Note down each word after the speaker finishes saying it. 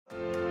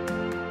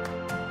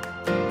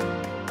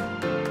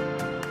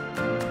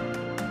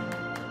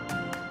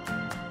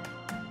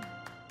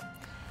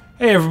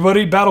Hey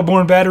everybody,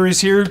 Battleborn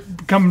Batteries here,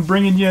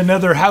 bringing you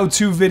another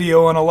how-to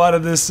video on a lot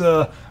of this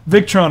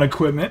Victron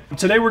equipment.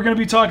 Today we're going to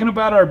be talking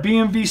about our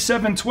BMV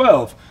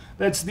 712.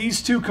 That's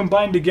these two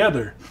combined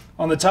together.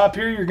 On the top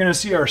here you're going to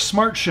see our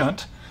Smart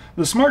Shunt.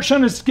 The Smart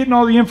Shunt is getting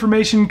all the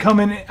information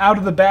coming out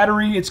of the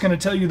battery. It's going to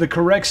tell you the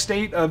correct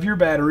state of your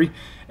battery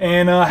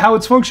and how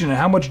it's functioning,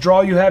 how much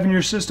draw you have in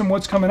your system,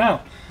 what's coming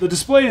out. The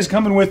display is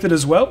coming with it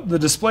as well. The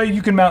display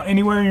you can mount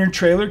anywhere in your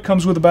trailer. It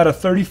comes with about a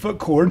 30-foot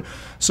cord,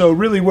 so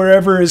really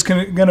wherever is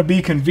going to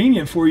be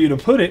convenient for you to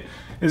put it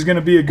is going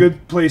to be a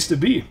good place to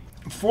be.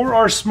 For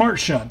our Smart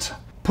Shunt,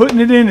 putting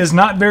it in is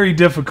not very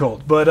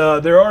difficult,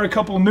 but there are a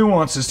couple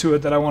nuances to it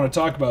that I want to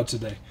talk about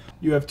today.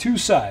 You have two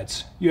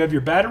sides. You have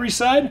your battery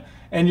side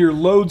and your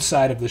load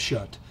side of the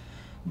shunt.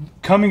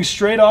 Coming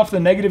straight off the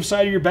negative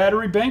side of your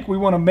battery bank, we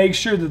want to make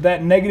sure that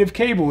that negative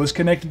cable is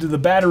connected to the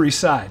battery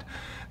side.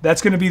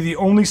 That's going to be the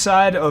only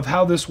side of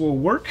how this will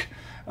work.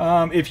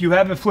 If you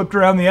have it flipped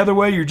around the other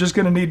way, you're just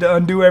going to need to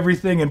undo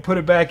everything and put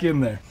it back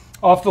in there.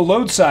 Off the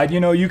load side,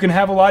 you can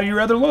have a lot of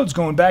your other loads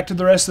going back to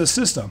the rest of the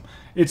system.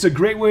 It's a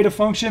great way to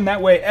function.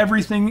 That way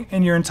everything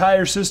in your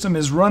entire system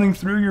is running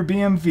through your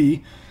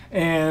BMV,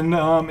 and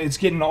it's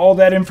getting all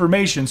that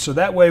information, so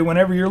that way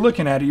whenever you're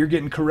looking at it, you're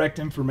getting correct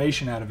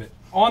information out of it.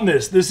 On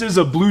this is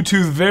a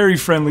Bluetooth very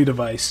friendly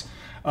device.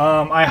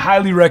 I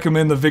highly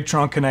recommend the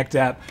Victron Connect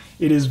app.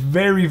 It is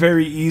very,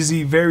 very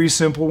easy, very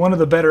simple. One of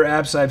the better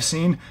apps I've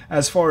seen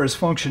as far as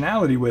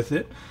functionality with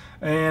it.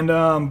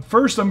 And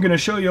first I'm going to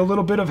show you a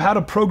little bit of how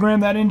to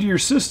program that into your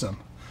system.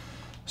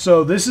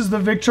 So this is the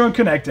Victron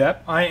Connect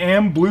app. I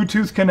am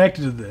Bluetooth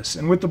connected to this,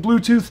 and with the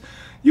Bluetooth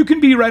you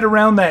can be right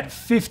around that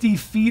 50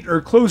 feet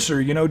or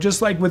closer,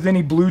 just like with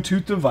any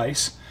Bluetooth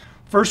device.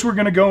 First we're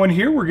going to go in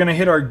here, we're going to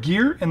hit our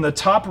gear in the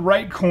top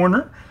right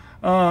corner,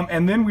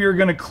 and then we are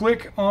going to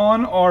click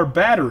on our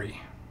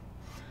battery.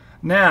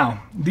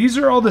 Now, these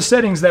are all the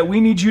settings that we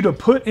need you to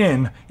put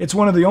in. It's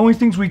one of the only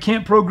things we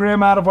can't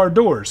program out of our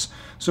doors.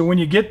 So when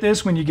you get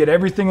this, when you get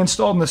everything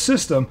installed in the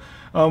system,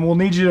 we'll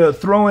need you to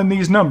throw in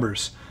these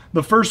numbers.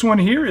 The first one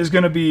here is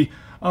going to be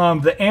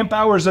the amp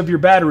hours of your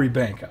battery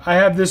bank. I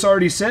have this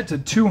already set to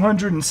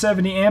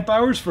 270 amp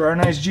hours for our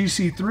nice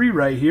GC3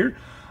 right here.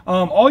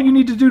 All you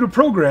need to do to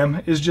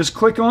program is just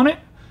click on it,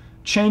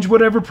 change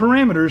whatever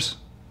parameters,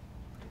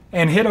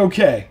 and hit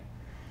OK.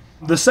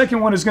 The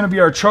second one is going to be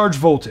our charge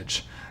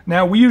voltage.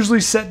 Now we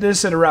usually set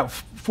this at around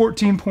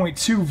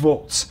 14.2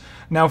 volts.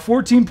 Now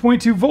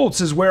 14.2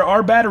 volts is where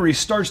our battery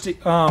starts to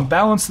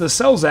balance the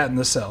cells at in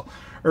the cell,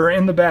 or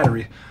in the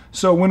battery.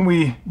 So when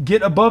we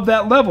get above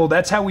that level,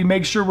 that's how we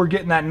make sure we're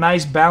getting that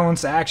nice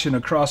balanced action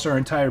across our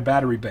entire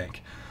battery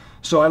bank.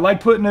 So I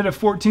like putting it at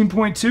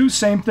 14.2,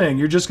 same thing.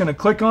 You're just going to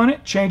click on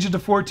it, change it to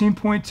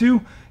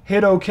 14.2,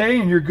 hit OK,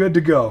 and you're good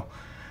to go.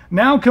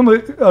 Now come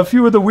a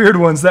few of the weird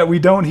ones that we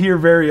don't hear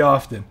very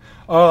often.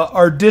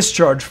 Our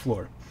discharge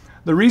floor.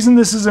 The reason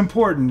this is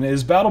important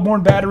is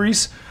Battleborn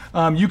batteries,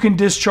 you can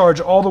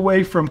discharge all the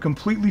way from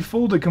completely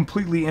full to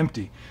completely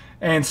empty.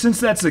 And since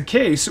that's the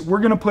case, we're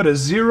going to put a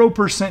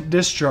 0%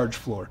 discharge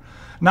floor.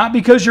 Not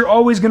because you're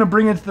always going to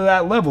bring it to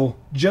that level,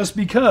 just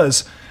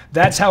because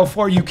that's how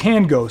far you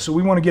can go. So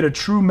we want to get a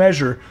true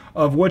measure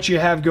of what you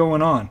have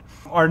going on.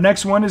 Our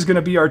next one is going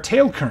to be our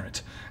tail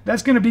current.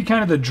 That's going to be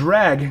kind of the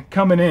drag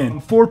coming in.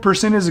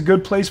 4% is a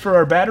good place for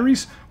our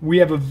batteries. We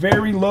have a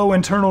very low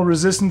internal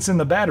resistance in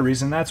the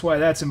batteries, and that's why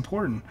that's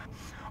important.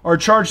 Our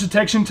charge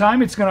detection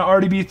time, it's going to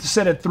already be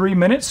set at 3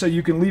 minutes, so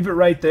you can leave it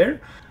right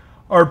there.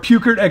 Our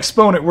Pukert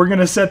exponent, we're going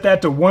to set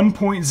that to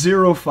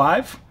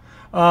 1.05.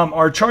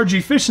 Our charge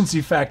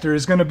efficiency factor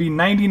is going to be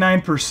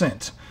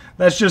 99%.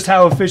 That's just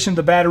how efficient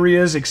the battery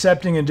is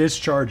accepting and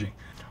discharging.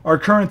 Our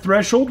current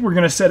threshold, we're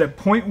going to set at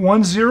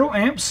 0.10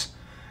 amps.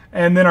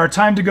 And then our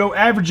time to go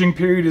averaging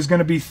period is going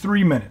to be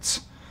 3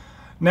 minutes.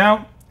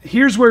 Now,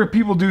 here's where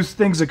people do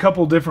things a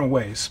couple different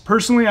ways.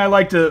 Personally, I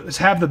like to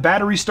have the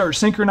battery start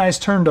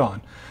synchronized turned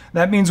on.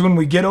 That means when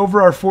we get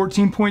over our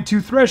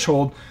 14.2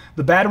 threshold,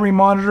 the battery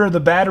monitor, the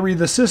battery,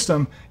 the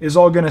system is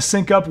all going to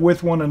sync up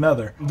with one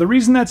another. The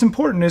reason that's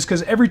important is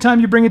because every time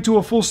you bring it to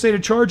a full state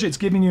of charge, it's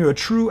giving you a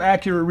true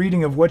accurate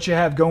reading of what you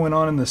have going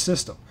on in the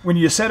system. When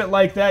you set it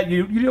like that,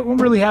 you don't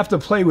really have to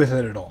play with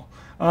it at all.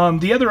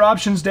 The other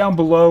options down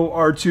below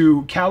are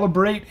to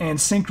calibrate and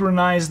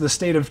synchronize the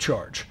state of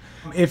charge.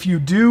 If you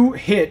do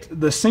hit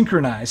the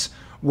synchronize,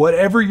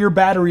 whatever your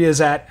battery is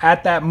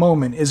at that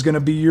moment is going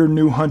to be your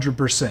new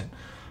 100%.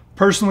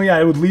 Personally,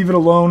 I would leave it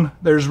alone.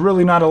 There's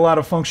really not a lot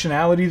of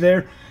functionality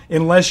there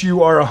unless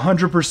you are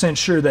 100%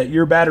 sure that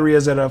your battery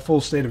is at a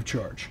full state of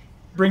charge.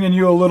 Bringing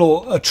you a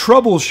little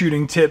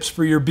troubleshooting tips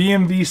for your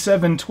BMV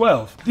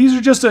 712. These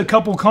are just a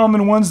couple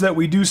common ones that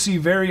we do see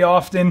very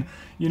often,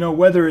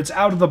 whether it's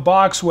out of the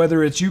box,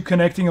 whether it's you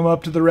connecting them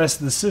up to the rest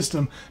of the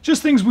system.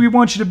 Just things we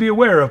want you to be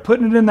aware of.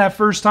 Putting it in that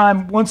first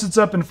time, once it's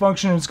up and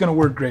functioning, it's going to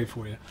work great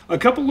for you. A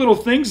couple little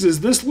things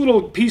is this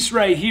little piece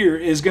right here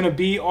is going to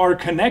be our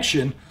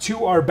connection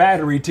to our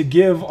battery to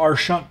give our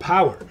shunt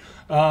power.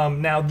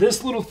 Now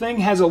this little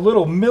thing has a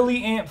little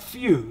milliamp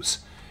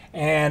fuse.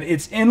 and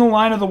it's in the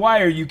line of the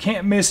wire. You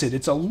can't miss it.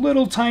 It's a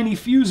little tiny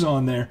fuse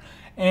on there,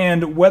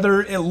 and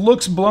whether it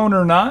looks blown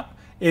or not,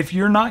 if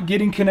you're not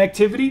getting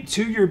connectivity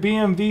to your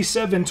BMV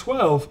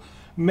 712,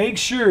 make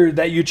sure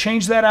that you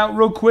change that out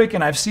real quick,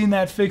 and I've seen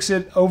that fix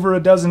it over a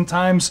dozen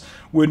times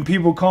when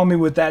people call me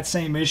with that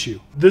same issue.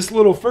 This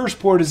little first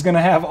port is going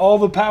to have all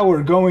the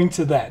power going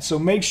to that, so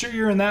make sure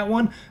you're in that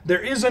one.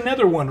 There is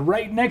another one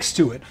right next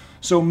to it,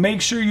 so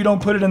make sure you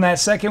don't put it in that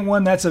second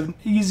one. That's a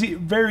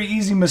very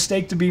easy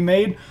mistake to be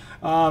made,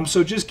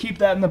 so just keep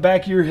that in the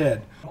back of your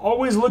head.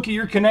 Always look at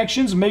your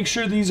connections. Make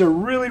sure these are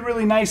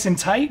really nice and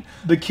tight.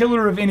 The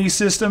killer of any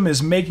system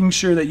is making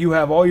sure that you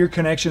have all your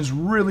connections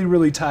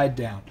really tied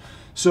down.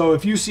 So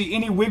if you see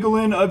any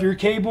wiggling of your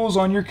cables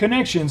on your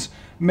connections,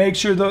 make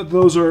sure that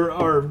those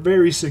are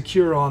very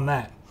secure on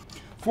that.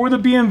 For the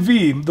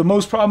BMV, the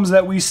most problems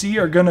that we see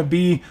are going to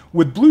be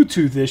with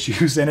Bluetooth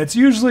issues, and it's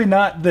usually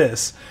not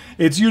this.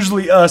 It's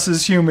usually us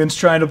as humans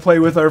trying to play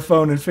with our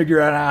phone and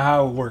figure out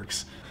how it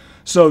works.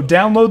 So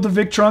download the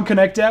Victron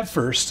Connect app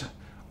first.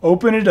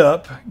 Open it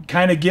up,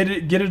 kind of get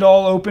it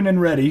all open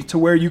and ready to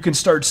where you can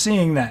start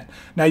seeing that.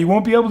 Now you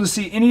won't be able to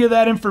see any of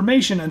that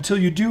information until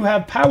you do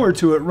have power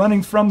to it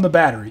running from the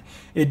battery.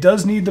 It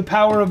does need the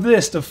power of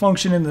this to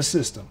function in the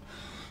system.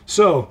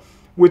 So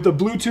with the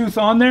Bluetooth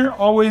on there,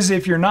 always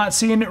if you're not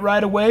seeing it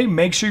right away,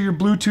 make sure your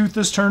Bluetooth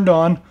is turned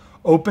on,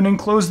 open and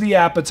close the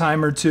app a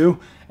time or two,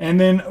 and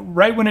then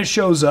right when it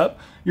shows up,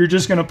 you're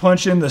just going to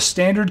punch in the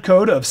standard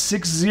code of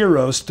 6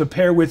 zeros to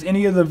pair with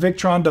any of the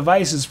Victron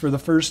devices for the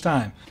first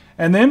time.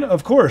 And then,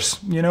 of course,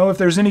 you know, if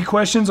there's any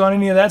questions on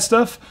any of that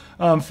stuff,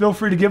 feel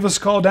free to give us a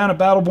call down at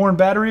Battleborn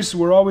Batteries.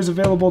 We're always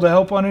available to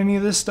help on any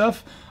of this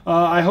stuff.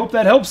 I hope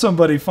that helps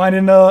somebody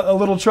finding a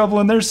little trouble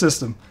in their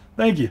system.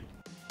 Thank you.